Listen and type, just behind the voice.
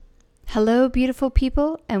Hello, beautiful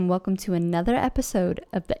people, and welcome to another episode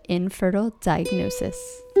of the Infertile Diagnosis.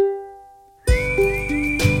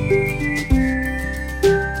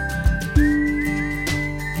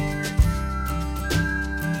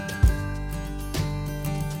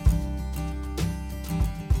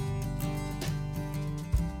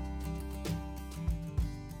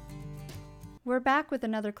 We're back with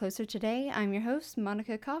another Closer today. I'm your host,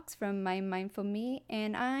 Monica Cox from My Mindful Me,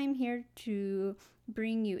 and I'm here to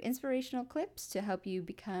bring you inspirational clips to help you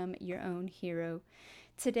become your own hero.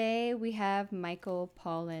 Today we have Michael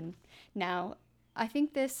Pollan. Now, I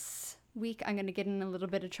think this week I'm going to get in a little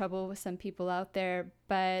bit of trouble with some people out there,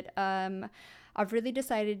 but I've really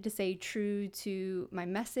decided to stay true to my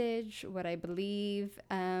message, what I believe,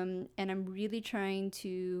 and I'm really trying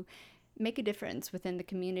to make a difference within the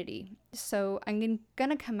community. So I'm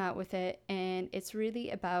gonna come out with it, and it's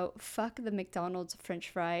really about fuck the McDonald's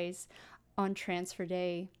French fries on transfer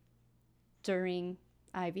day during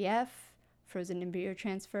IVF, frozen embryo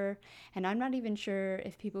transfer, and I'm not even sure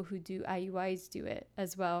if people who do IUIs do it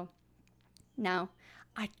as well. Now,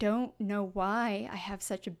 I don't know why I have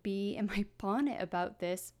such a bee in my bonnet about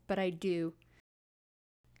this, but I do.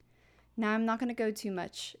 Now, I'm not going to go too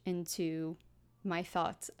much into my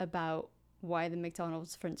thoughts about why the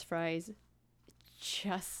McDonald's French fries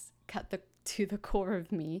just cut to the core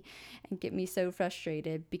of me and get me so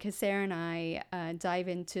frustrated, because Sarah and I dive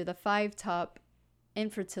into the 5 top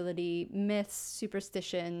infertility myths,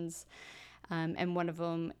 superstitions, and one of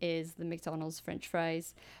them is the McDonald's French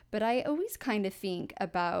fries. But I always kind of think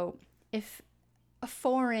about if a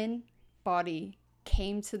foreign body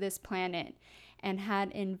came to this planet and had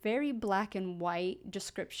in very black and white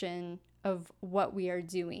description of what we are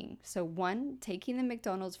doing. So one, taking the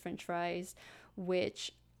McDonald's French fries,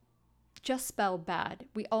 which just spell bad.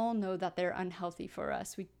 We all know that they're unhealthy for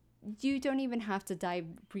us. You don't even have to dive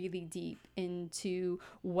really deep into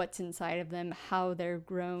what's inside of them, how they're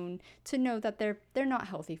grown, to know that they're not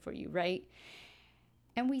healthy for you, right?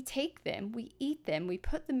 And we take them, we eat them, we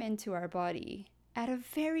put them into our body at a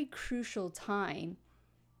very crucial time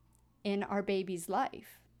in our baby's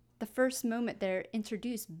life. The first moment they're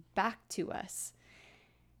introduced back to us,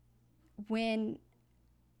 when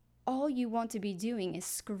all you want to be doing is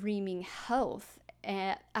screaming health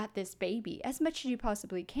at this baby as much as you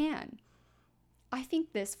possibly can. I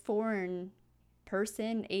think this foreign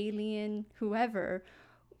person, alien, whoever,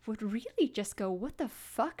 would really just go, what the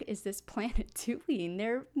fuck is this planet doing?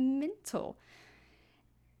 They're mental.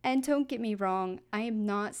 And don't get me wrong, I am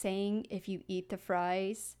not saying if you eat the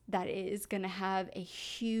fries that it is going to have a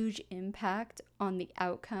huge impact on the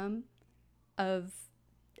outcome of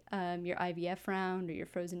your IVF round or your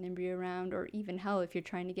frozen embryo round, or even hell, if you're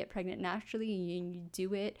trying to get pregnant naturally and you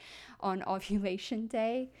do it on ovulation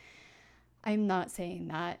day. I'm not saying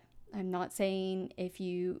that. I'm not saying if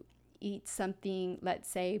you eat something, let's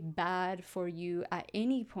say, bad for you at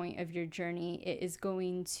any point of your journey, it is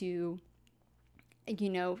going to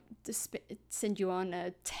send you on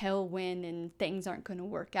a tailwind and things aren't going to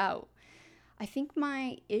work out. I think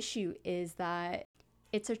my issue is that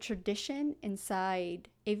it's a tradition inside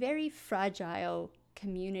a very fragile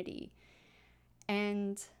community.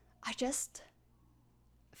 And I just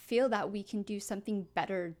feel that we can do something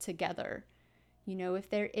better together. You know, if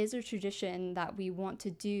there is a tradition that we want to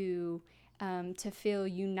do to feel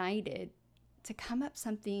united, to come up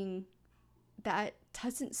something that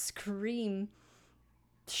doesn't scream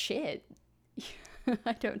shit.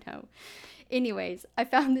 I don't know. Anyways, I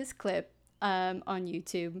found this clip on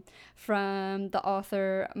YouTube from the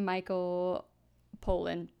author Michael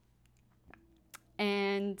Pollan.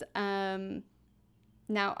 And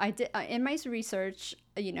now I did in my research,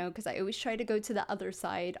 because I always try to go to the other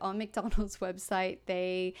side. On McDonald's website,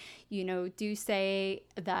 they, do say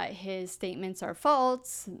that his statements are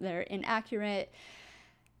false, they're inaccurate.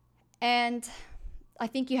 And I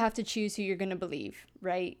think you have to choose who you're going to believe,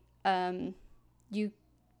 right? You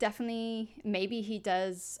definitely, maybe he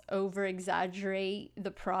does over-exaggerate the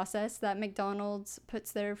process that McDonald's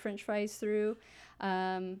puts their French fries through,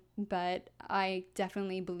 but I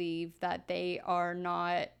definitely believe that they are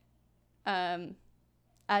not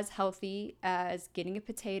as healthy as getting a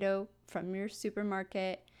potato from your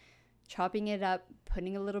supermarket, chopping it up,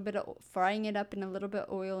 frying it up in a little bit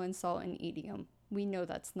of oil and salt and eating them. We know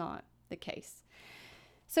that's not the case.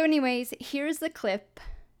 So anyways, here's the clip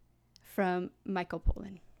from Michael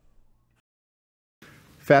Pollan.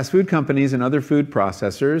 Fast food companies and other food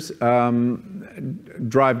processors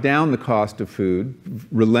drive down the cost of food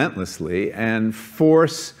relentlessly and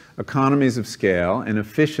force economies of scale and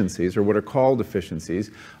efficiencies, or what are called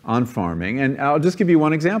efficiencies, on farming. And I'll just give you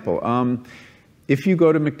one example. if you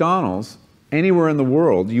go to McDonald's, anywhere in the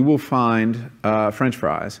world, you will find French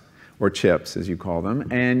fries, or chips, as you call them,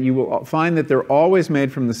 and you will find that they're always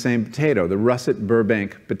made from the same potato, the russet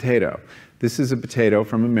Burbank potato. This is a potato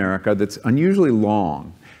from America that's unusually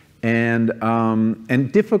long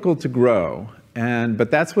and difficult to grow, but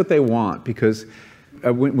that's what they want, because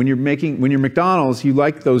when you're McDonald's, you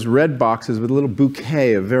like those red boxes with a little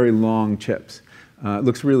bouquet of very long chips. It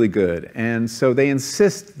looks really good. And so they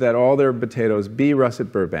insist that all their potatoes be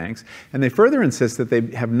russet Burbanks, and they further insist that they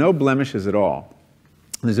have no blemishes at all.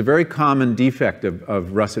 There's a very common defect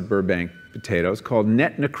of russet Burbank potatoes called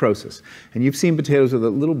net necrosis. And you've seen potatoes with a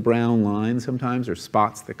little brown line sometimes, or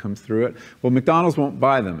spots that come through it. Well, McDonald's won't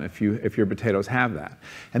buy them if your potatoes have that.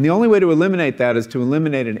 And the only way to eliminate that is to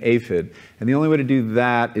eliminate an aphid. And the only way to do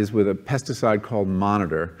that is with a pesticide called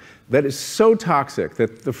Monitor that is so toxic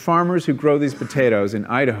that the farmers who grow these potatoes in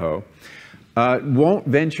Idaho won't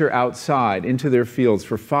venture outside into their fields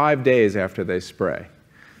for 5 days after they spray.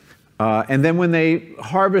 And then when they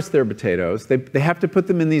harvest their potatoes, they have to put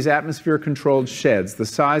them in these atmosphere-controlled sheds the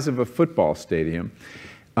size of a football stadium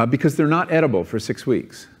because they're not edible for 6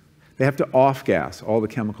 weeks. They have to off-gas all the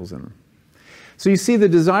chemicals in them. So you see, the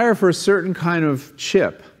desire for a certain kind of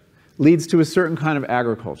chip leads to a certain kind of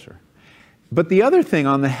agriculture. But the other thing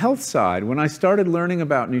on the health side, when I started learning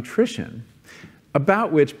about nutrition,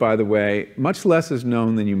 about which, by the way, much less is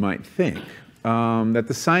known than you might think, that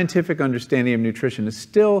the scientific understanding of nutrition is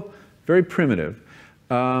still very primitive.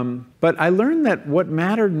 But I learned that what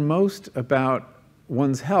mattered most about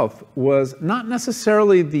one's health was not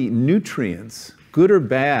necessarily the nutrients, good or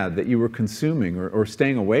bad, that you were consuming or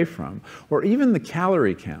staying away from, or even the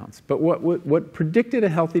calorie counts. But what predicted a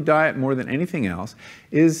healthy diet more than anything else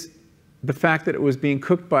is the fact that it was being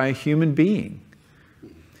cooked by a human being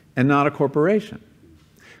and not a corporation.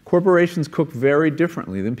 Corporations cook very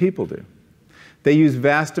differently than people do. They use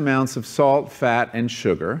vast amounts of salt, fat, and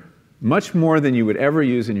sugar, much more than you would ever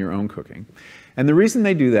use in your own cooking. And the reason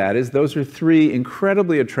they do that is those are 3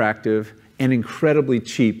 incredibly attractive and incredibly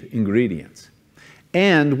cheap ingredients.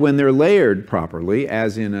 And when they're layered properly,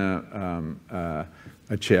 as in a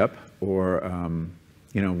chip or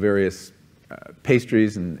various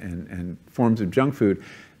pastries and forms of junk food,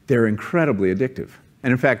 they're incredibly addictive.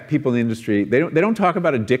 And in fact, people in the industry, they don't talk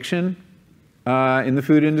about addiction in the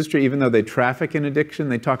food industry, even though they traffic in addiction.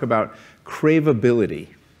 They talk about craveability.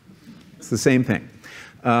 It's the same thing.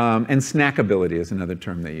 And snackability is another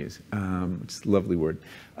term they use, which is a lovely word.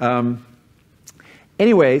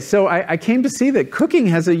 Anyway, so I came to see that cooking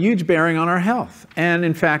has a huge bearing on our health. And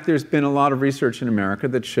in fact, there's been a lot of research in America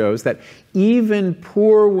that shows that even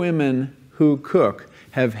poor women who cook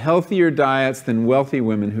have healthier diets than wealthy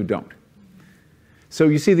women who don't. So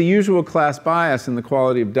you see, the usual class bias in the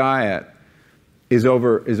quality of diet is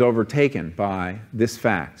overtaken by this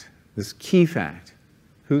fact, this key fact.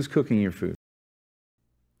 Who's cooking your food?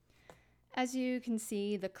 As you can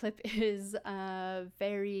see, the clip is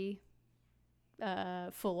very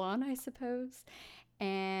full on, I suppose.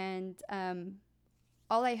 And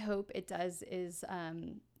all I hope it does is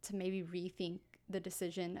to maybe rethink the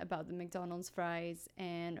decision about the McDonald's fries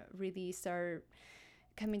and really start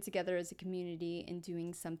coming together as a community and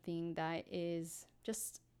doing something that is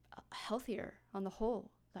just healthier on the whole.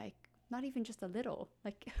 Like, not even just a little,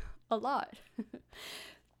 like a lot.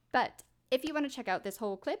 But if you want to check out this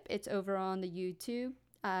whole clip, it's over on the YouTube.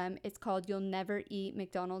 It's called "You'll Never Eat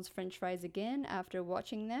McDonald's French Fries Again After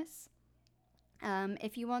Watching This."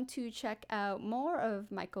 If you want to check out more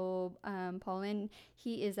of Michael Pollan,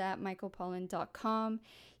 he is at michaelpollan.com.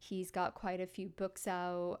 He's got quite a few books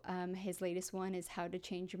out. His latest one is How to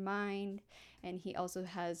Change Your Mind. And he also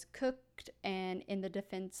has Cooked and In the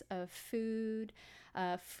Defense of Food,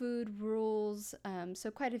 Food Rules, so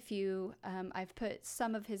quite a few. I've put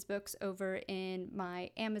some of his books over in my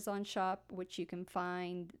Amazon shop, which you can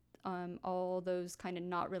find all those kind of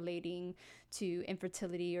not relating to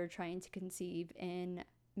infertility or trying to conceive in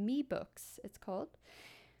Me Books, it's called.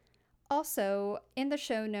 Also, in the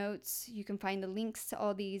show notes, you can find the links to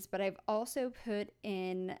all these, but I've also put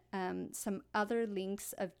in some other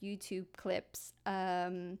links of YouTube clips.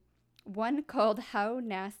 One called How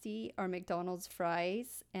Nasty Are McDonald's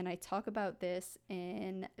Fries? And I talk about this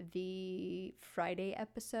in the Friday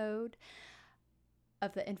episode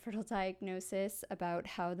of the infertile diagnosis about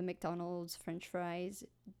how the McDonald's French fries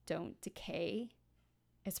don't decay.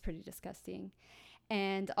 It's pretty disgusting.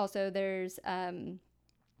 And also there's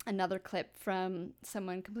another clip from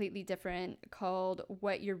someone completely different called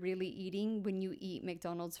What You're Really Eating When You Eat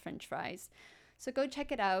McDonald's French Fries. So go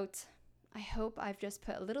check it out. I hope I've just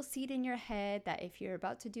put a little seed in your head that if you're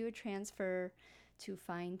about to do a transfer to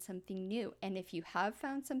find something new. And if you have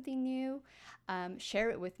found something new, share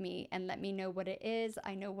it with me and let me know what it is.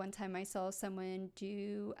 I know one time I saw someone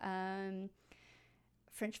do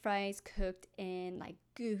French fries cooked in like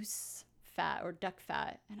goose fat or duck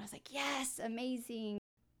fat, and I was like, yes, amazing.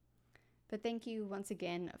 But thank you once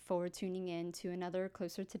again for tuning in to another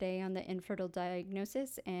Closer Today on the Infertile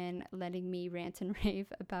Diagnosis and letting me rant and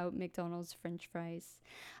rave about McDonald's French fries.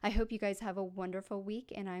 I hope you guys have a wonderful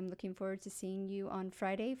week, and I'm looking forward to seeing you on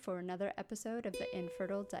Friday for another episode of the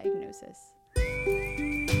Infertile Diagnosis.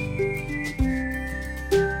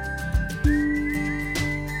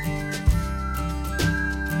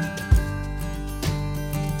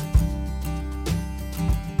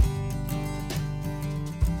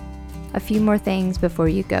 A few more things before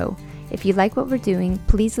you go. If you like what we're doing,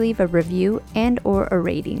 please leave a review and or a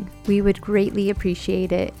rating. We would greatly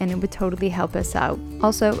appreciate it, and it would totally help us out.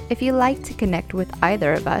 Also, if you like to connect with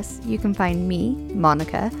either of us, you can find me,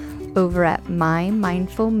 Monica, over at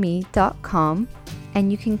mymindfulme.com,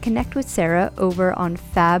 and you can connect with Sarah over on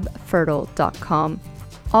fabfertile.com.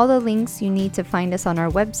 All the links you need to find us on our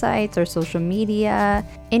websites or social media,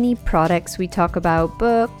 any products we talk about,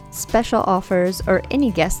 books, special offers, or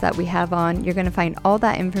any guests that we have on, you're going to find all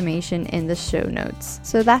that information in the show notes.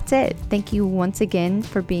 So that's it. Thank you once again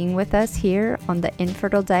for being with us here on the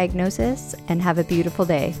Infertile Diagnosis, and have a beautiful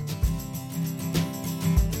day.